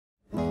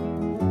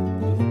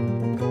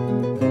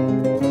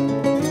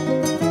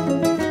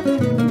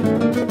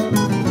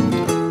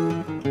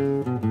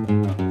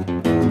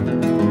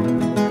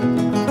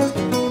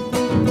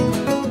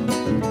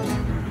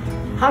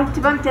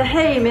Hunk-Ta-Bunk-Ta,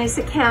 hey,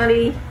 Mesa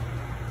County.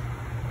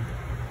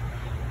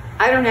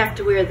 I don't have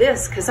to wear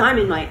this because I'm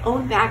in my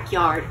own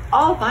backyard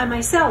all by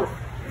myself.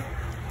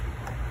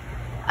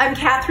 I'm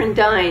Katherine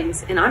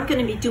Dines, and I'm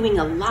going to be doing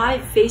a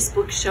live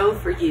Facebook show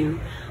for you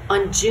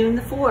on June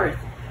the 4th,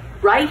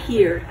 right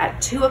here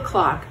at 2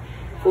 o'clock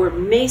for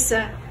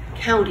Mesa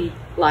County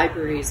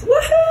Libraries.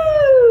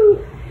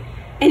 Woohoo!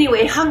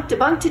 Anyway,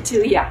 Hunk-Ta-Bunk-Ta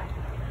to ya.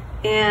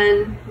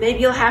 And maybe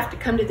you'll have to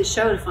come to the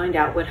show to find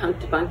out what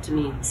Hunk-Ta-Bunk-Ta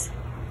means.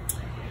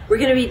 We're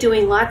going to be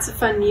doing lots of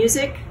fun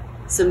music,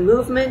 some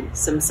movement,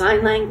 some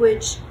sign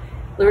language,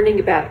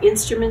 learning about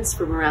instruments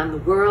from around the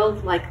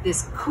world, like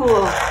this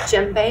cool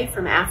djembe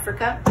from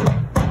Africa,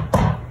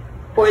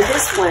 or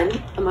this one,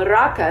 a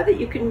maraca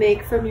that you can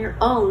make from your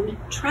own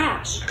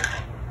trash.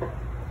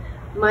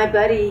 My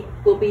buddy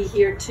will be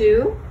here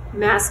too,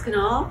 mask and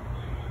all,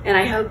 and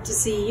I hope to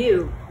see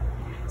you.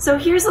 So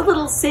here's a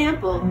little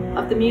sample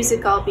of the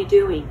music I'll be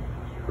doing.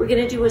 We're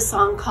going to do a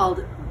song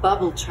called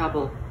Bubble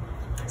Trouble.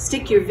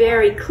 Stick your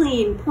very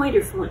clean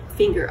pointer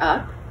finger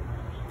up,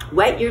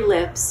 wet your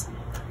lips,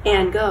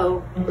 and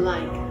go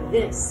like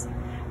this.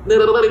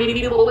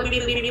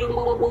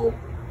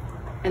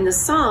 And the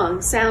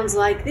song sounds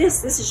like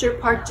this. This is your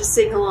part to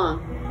sing along.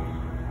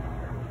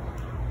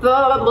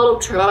 Bubble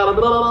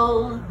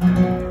trouble,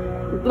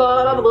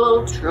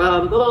 bubble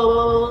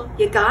trouble.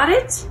 You got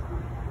it?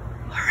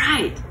 All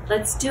right,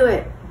 let's do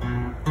it.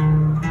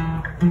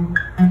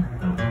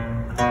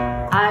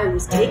 I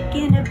was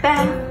taking a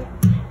bath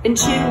and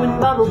chewing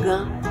bubble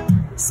gum,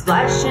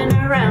 splashing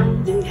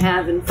around and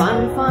having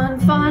fun, fun,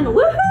 fun,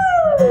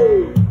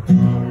 woohoo!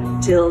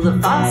 Till the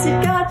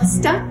faucet got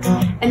stuck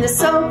and the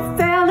soap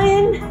fell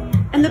in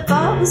and the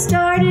bubbles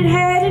started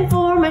heading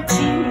for my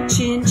chin,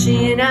 chin,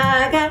 chin.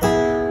 I got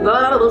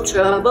bubble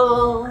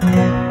trouble,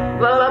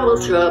 bubble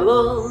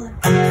trouble.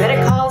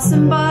 Better call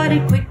somebody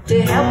quick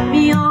to help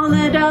me on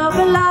the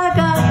double. I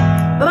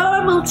got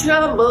bubble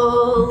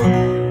trouble,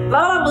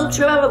 bubble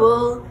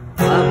trouble.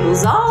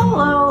 Bubbles all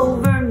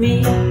over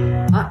me.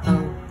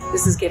 Uh-oh,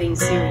 this is getting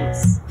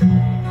serious.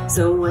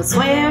 So I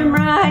swam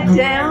right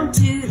down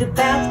to the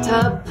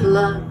bathtub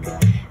plug,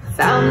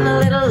 found the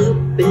little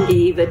loop and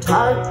gave a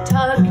tug,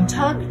 tug,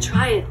 tug.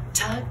 Try it,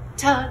 tug,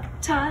 tug,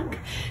 tug.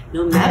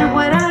 No matter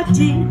what I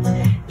did,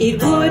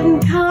 it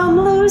wouldn't come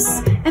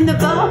loose, and the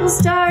bubbles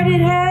started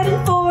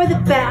heading for the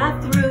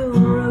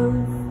bathroom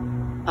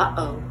roof.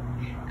 Uh-oh,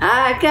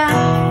 I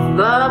got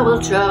bubble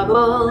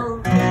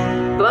trouble,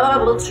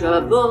 bubble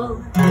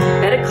trouble.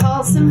 Better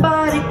call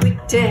somebody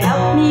quick to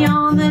help me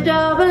on the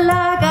double.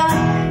 I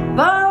got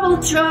bubble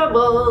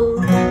trouble,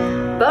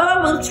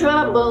 bubble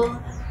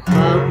trouble.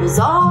 Bubbles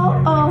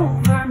all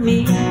over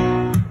me.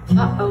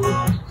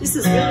 Uh-oh, this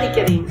is really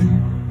getting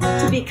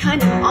to be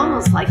kind of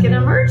almost like an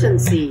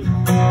emergency.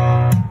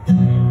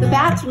 The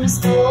bathroom is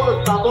full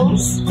of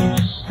bubbles.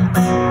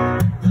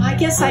 I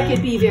guess I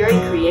could be very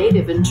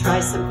creative and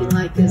try something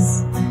like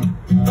this.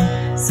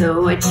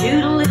 So I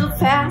chewed a little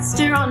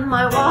faster on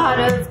my wad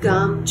of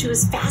gum. Chew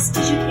as fast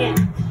as you can.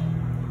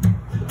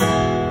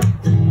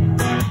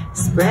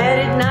 Spread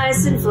it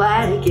nice and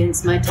flat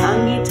against my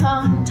tonguey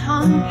tongue.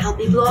 Help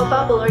me blow a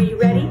bubble, are you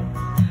ready?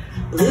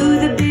 Blew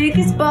the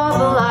biggest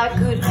bubble I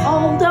could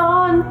hold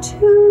on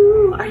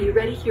to. Are you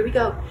ready? Here we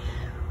go.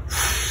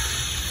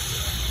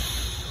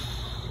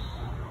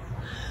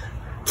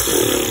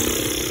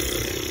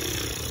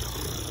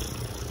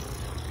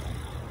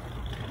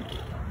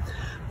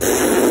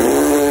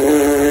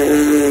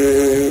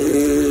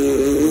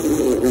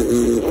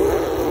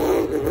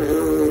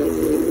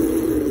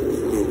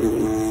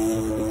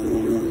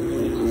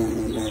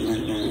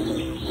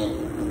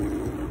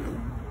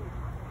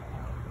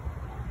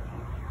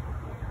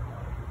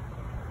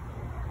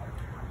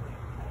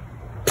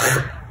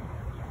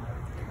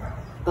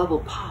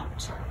 Bubble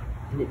popped,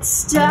 and it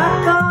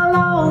stuck all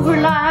over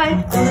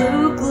like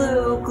glue,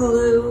 glue,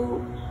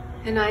 glue.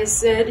 And I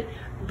said,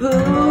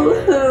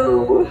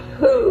 boo-hoo-hoo.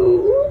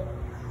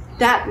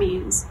 That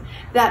means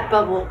that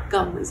bubble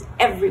gum was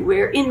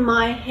everywhere, in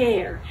my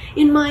hair,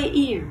 in my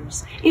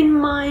ears, in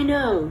my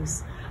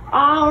nose,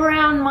 all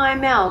around my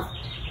mouth.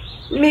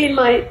 Made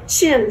my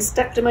chin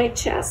stuck to my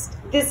chest,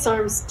 this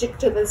arm stick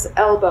to this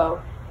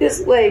elbow,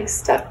 this leg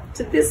stuck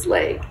to this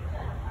leg.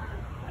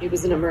 It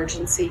was an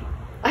emergency.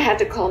 I had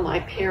to call my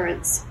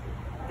parents.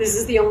 This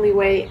is the only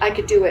way I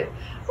could do it.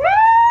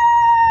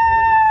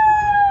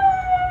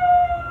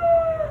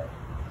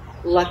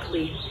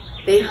 Luckily,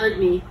 they heard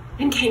me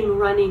and came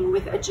running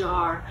with a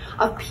jar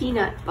of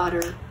peanut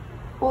butter,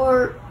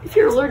 or if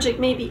you're allergic,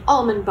 maybe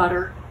almond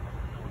butter.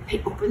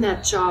 They opened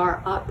that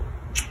jar up.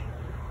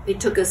 They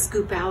took a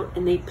scoop out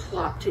and they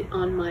plopped it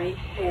on my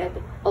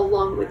head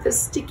along with the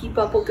sticky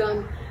bubble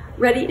gum.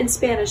 Ready in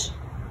Spanish.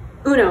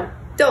 Uno,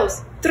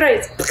 dos,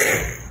 tres.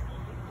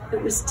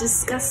 It was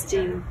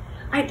disgusting.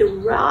 I had to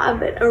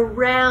rub it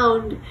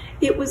around.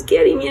 It was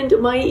getting into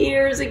my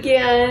ears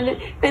again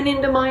and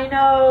into my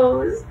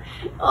nose.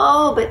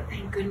 Oh, but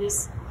thank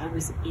goodness I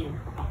was in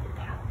a bubble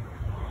bath.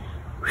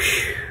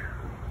 Whew.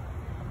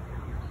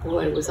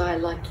 Boy, was I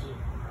lucky.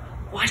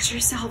 Wash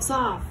yourselves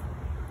off.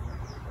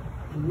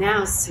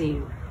 Now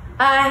sing.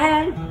 I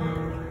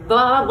had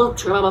bubble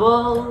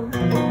trouble,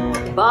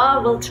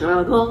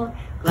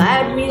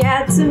 glad we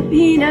had some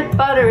peanut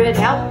butter, it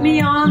helped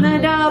me on the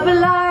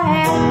double. I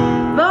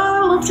had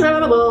bubble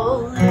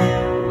trouble,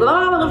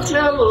 love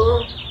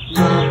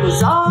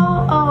was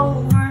all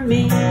over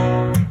me.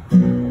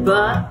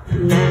 But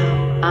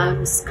now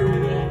I'm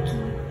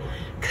squeaky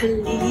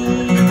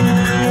clean.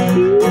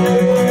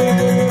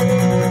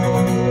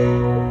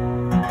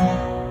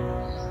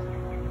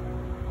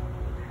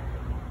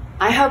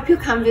 I hope you'll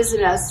come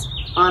visit us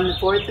on the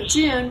 4th of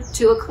June,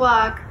 2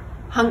 o'clock.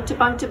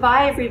 Hunk-Ta-Bunk-Ta,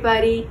 bye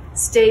everybody.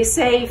 Stay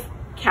safe.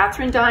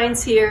 Katherine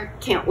Dines here.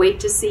 Can't wait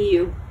to see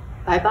you.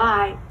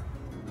 Bye-bye.